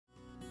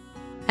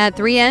At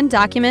 3N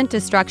Document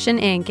Destruction,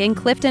 Inc. in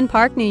Clifton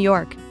Park, New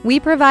York, we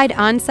provide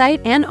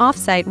on-site and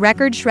off-site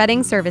record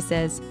shredding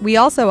services. We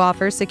also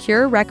offer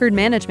secure record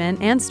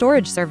management and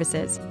storage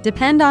services.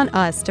 Depend on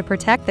us to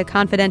protect the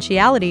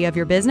confidentiality of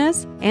your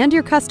business and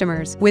your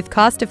customers with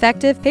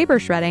cost-effective paper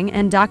shredding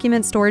and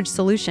document storage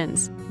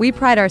solutions. We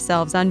pride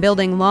ourselves on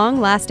building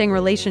long-lasting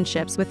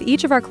relationships with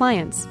each of our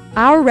clients.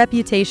 Our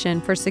reputation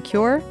for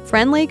secure,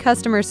 friendly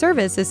customer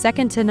service is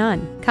second to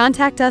none.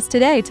 Contact us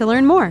today to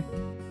learn more.